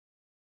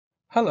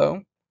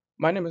Hello,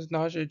 my name is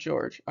Naje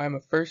George. I am a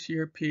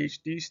first-year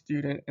PhD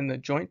student in the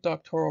Joint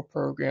Doctoral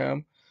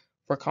Program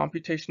for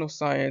Computational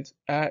Science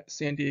at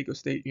San Diego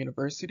State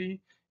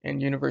University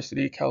and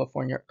University of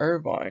California,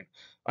 Irvine.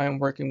 I am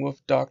working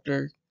with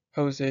Dr.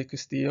 Jose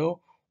Castillo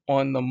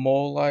on the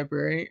mole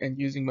library and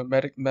using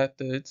mimetic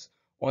methods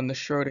on the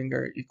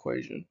Schrödinger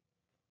equation.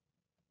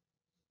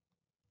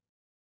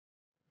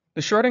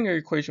 The Schrödinger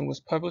equation was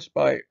published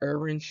by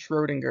Erwin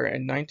Schrödinger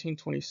in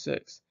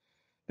 1926.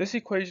 This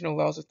equation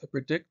allows us to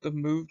predict the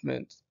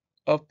movement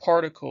of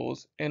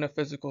particles in a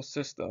physical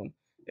system.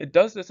 It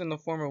does this in the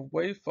form of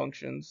wave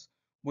functions,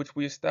 which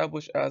we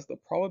establish as the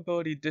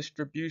probability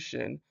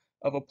distribution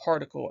of a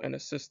particle in a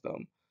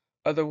system,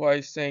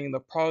 otherwise saying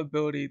the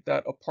probability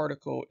that a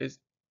particle is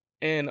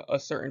in a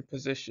certain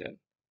position.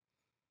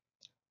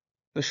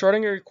 The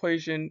Schrödinger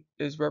equation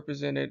is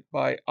represented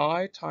by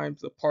I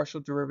times the partial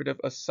derivative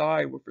of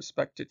psi with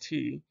respect to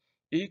t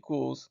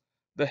equals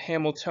the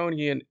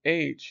Hamiltonian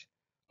h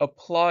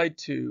applied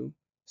to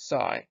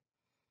psi.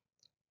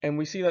 And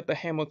we see that the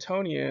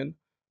Hamiltonian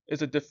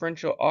is a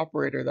differential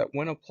operator that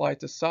when applied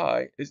to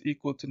psi is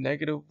equal to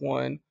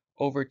 -1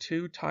 over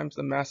 2 times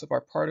the mass of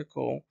our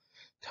particle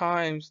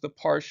times the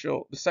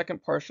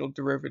second partial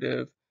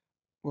derivative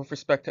with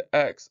respect to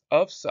x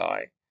of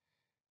psi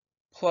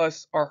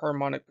plus our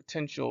harmonic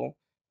potential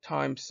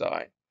times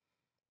psi.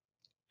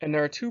 And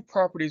there are two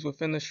properties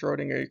within the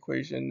Schrödinger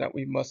equation that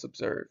we must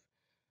observe.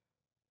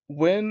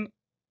 When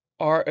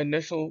our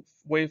initial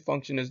wave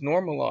function is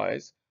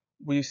normalized,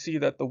 we see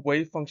that the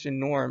wave function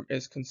norm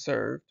is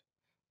conserved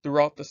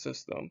throughout the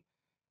system,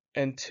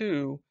 and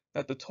two,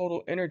 that the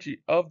total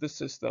energy of the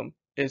system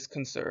is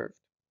conserved.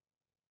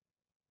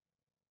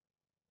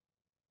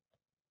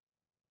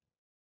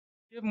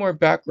 To give more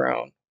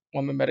background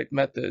on mimetic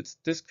methods,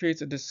 this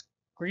creates a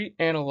discrete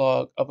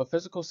analog of a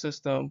physical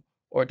system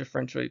or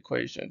differential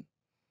equation.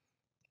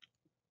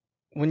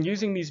 When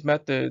using these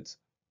methods,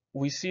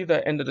 we see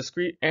that in the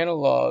discrete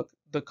analog,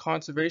 the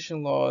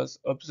conservation laws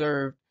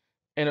observed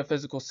in a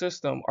physical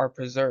system are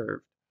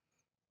preserved.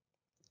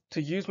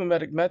 To use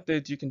mimetic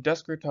methods, you can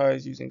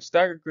discretize using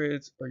staggered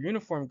grids or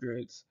uniform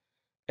grids,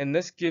 and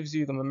this gives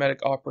you the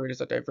mimetic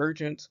operators of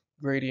divergence,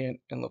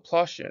 gradient, and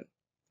Laplacian.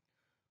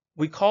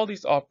 We call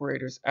these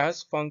operators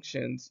as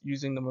functions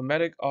using the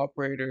mimetic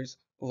operators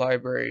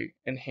library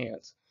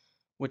Enhance,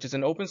 which is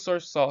an open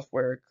source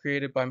software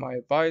created by my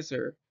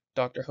advisor,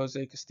 Dr.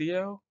 Jose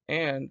Castillo,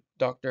 and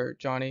Dr.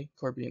 Johnny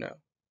Corbino.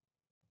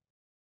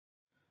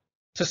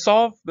 To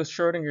solve the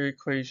Schrödinger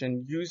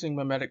equation using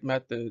mimetic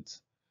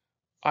methods,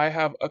 I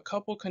have a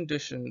couple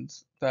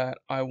conditions that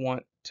I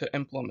want to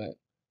implement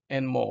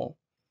in mole.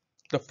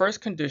 The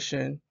first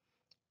condition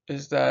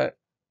is that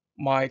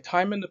my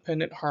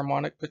time-independent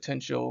harmonic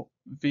potential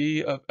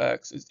V of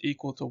x is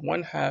equal to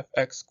 1/2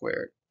 x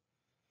squared.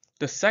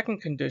 The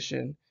second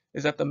condition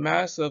is that the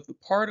mass of the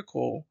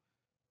particle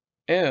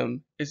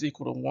m is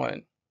equal to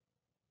 1.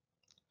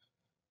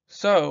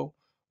 So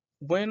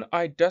when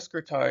I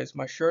discretize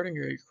my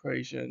Schrödinger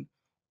equation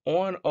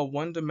on a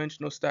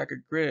one-dimensional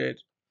staggered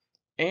grid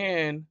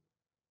and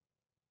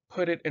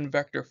put it in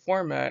vector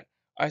format,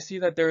 I see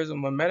that there is a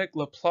mimetic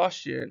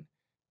Laplacian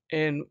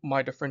in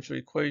my differential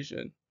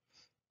equation.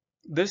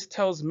 This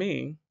tells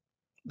me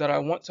that I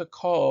want to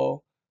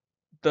call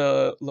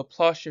the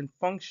Laplacian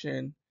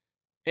function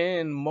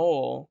in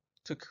mole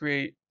to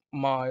create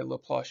my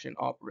Laplacian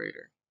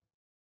operator.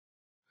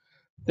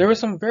 There were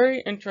some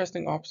very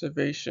interesting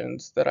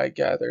observations that I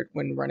gathered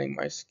when running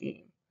my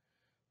scheme.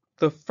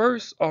 The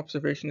first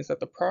observation is that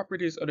the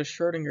properties of the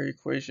Schrödinger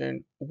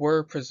equation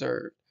were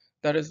preserved.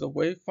 That is, the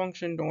wave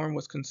function norm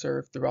was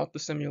conserved throughout the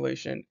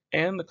simulation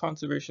and the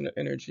conservation of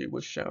energy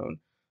was shown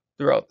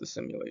throughout the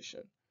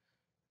simulation.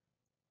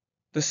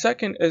 The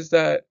second is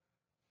that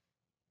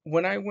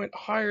when I went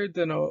higher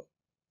than a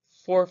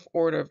fourth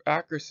order of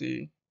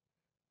accuracy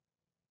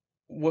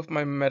with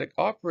my mimetic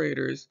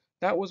operators,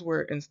 that was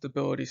where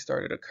instability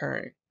started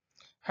occurring.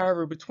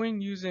 However,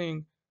 between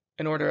using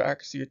an order of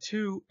accuracy of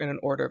 2 and an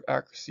order of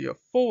accuracy of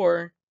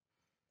 4,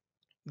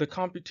 the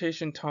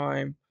computation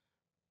time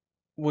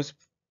was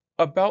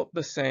about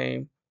the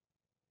same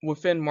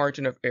within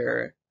margin of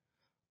error,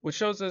 which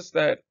shows us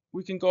that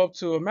we can go up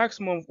to a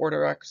maximum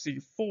order accuracy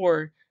of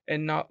 4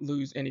 and not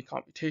lose any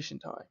computation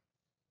time.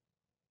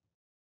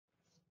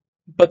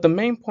 But the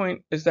main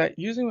point is that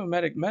using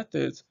mimetic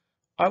methods,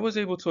 I was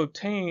able to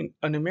obtain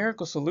a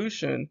numerical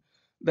solution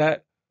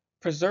that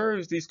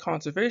preserves these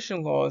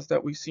conservation laws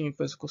that we see in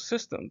physical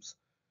systems,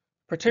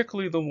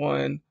 particularly the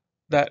one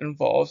that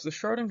involves the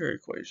Schrödinger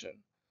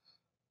equation.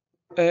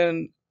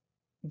 And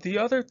the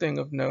other thing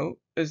of note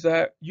is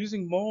that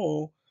using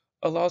mole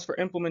allows for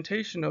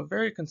implementation of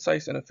very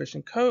concise and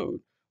efficient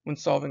code when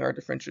solving our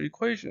differential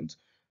equations.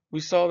 We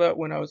saw that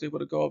when I was able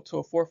to go up to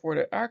a fourth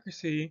order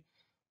accuracy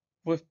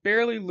with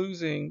barely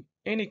losing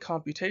any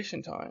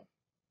computation time.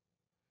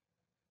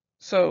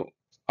 So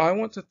I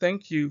want to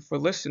thank you for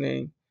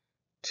listening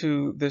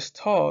to this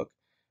talk,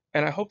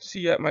 and I hope to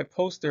see you at my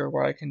poster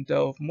where I can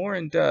delve more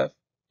in depth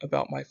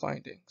about my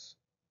findings.